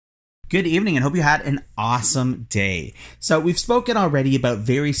Good evening and hope you had an awesome day. So we've spoken already about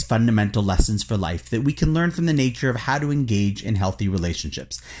various fundamental lessons for life that we can learn from the nature of how to engage in healthy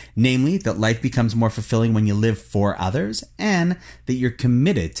relationships. Namely, that life becomes more fulfilling when you live for others and that you're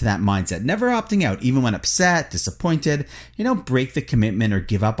committed to that mindset, never opting out even when upset, disappointed. You don't break the commitment or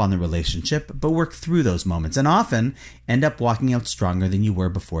give up on the relationship, but work through those moments and often end up walking out stronger than you were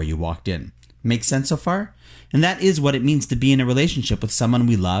before you walked in. Make sense so far? And that is what it means to be in a relationship with someone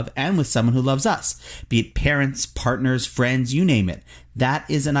we love and with someone who loves us. Be it parents, partners, friends, you name it. That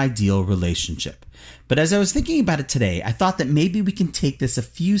is an ideal relationship. But as I was thinking about it today, I thought that maybe we can take this a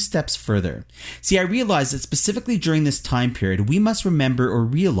few steps further. See, I realized that specifically during this time period, we must remember or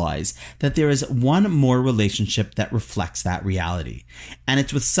realize that there is one more relationship that reflects that reality. And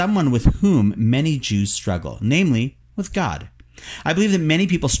it's with someone with whom many Jews struggle, namely with God. I believe that many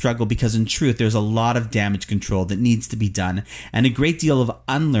people struggle because in truth there's a lot of damage control that needs to be done and a great deal of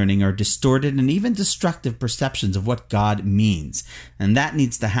unlearning or distorted and even destructive perceptions of what God means. And that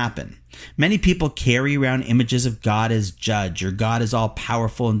needs to happen. Many people carry around images of God as judge, or God is all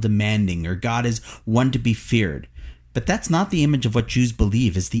powerful and demanding, or God is one to be feared. But that's not the image of what Jews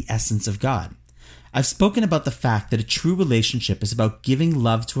believe is the essence of God. I've spoken about the fact that a true relationship is about giving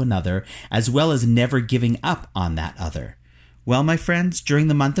love to another as well as never giving up on that other. Well, my friends, during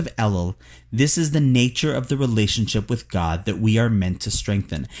the month of Elul, this is the nature of the relationship with God that we are meant to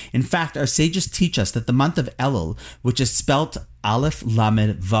strengthen. In fact, our sages teach us that the month of Elul, which is spelt Aleph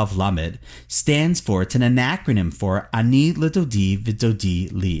Lamed Vav Lamed, stands for, it's an acronym for Ani L'Dodi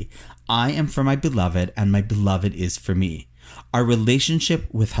V'Dodi Li. I am for my beloved and my beloved is for me. Our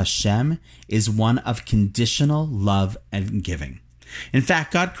relationship with Hashem is one of conditional love and giving. In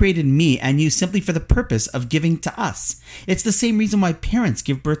fact, God created me and you simply for the purpose of giving to us. It's the same reason why parents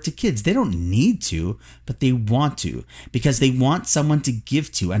give birth to kids. They don't need to, but they want to, because they want someone to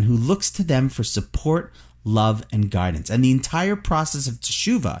give to and who looks to them for support, love, and guidance. And the entire process of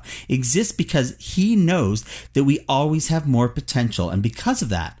teshuvah exists because He knows that we always have more potential. And because of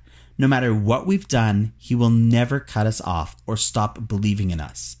that, no matter what we've done, He will never cut us off or stop believing in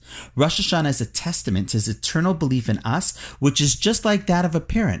us. Rosh Hashanah is a testament to His eternal belief in us, which is just like that of a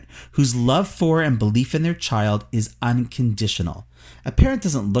parent whose love for and belief in their child is unconditional. A parent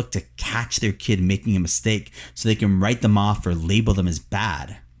doesn't look to catch their kid making a mistake so they can write them off or label them as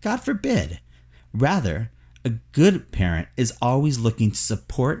bad. God forbid. Rather, a good parent is always looking to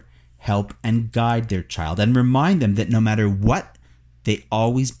support, help, and guide their child and remind them that no matter what, they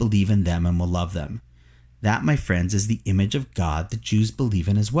always believe in them and will love them. That, my friends, is the image of God that Jews believe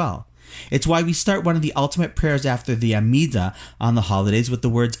in as well. It's why we start one of the ultimate prayers after the Amidah on the holidays with the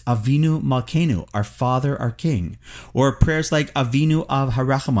words Avinu Malkeinu, our Father, our King, or prayers like Avinu Av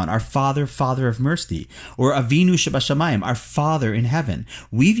Harachamon, our Father, Father of mercy, or Avinu Shebashamayim, our Father in heaven.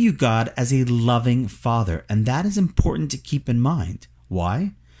 We view God as a loving Father, and that is important to keep in mind.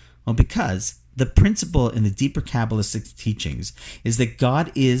 Why? Well, because the principle in the deeper Kabbalistic teachings is that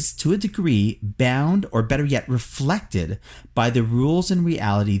God is, to a degree, bound, or better yet, reflected by the rules and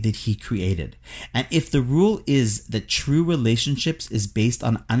reality that He created. And if the rule is that true relationships is based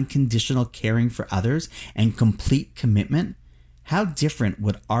on unconditional caring for others and complete commitment, how different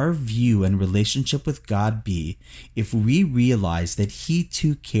would our view and relationship with God be if we realized that He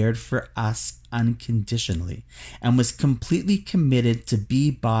too cared for us unconditionally and was completely committed to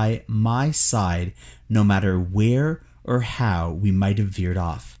be by my side no matter where or how we might have veered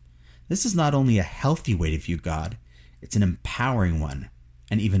off? This is not only a healthy way to view God, it's an empowering one,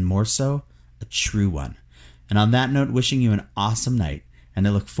 and even more so, a true one. And on that note, wishing you an awesome night, and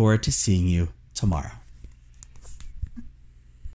I look forward to seeing you tomorrow.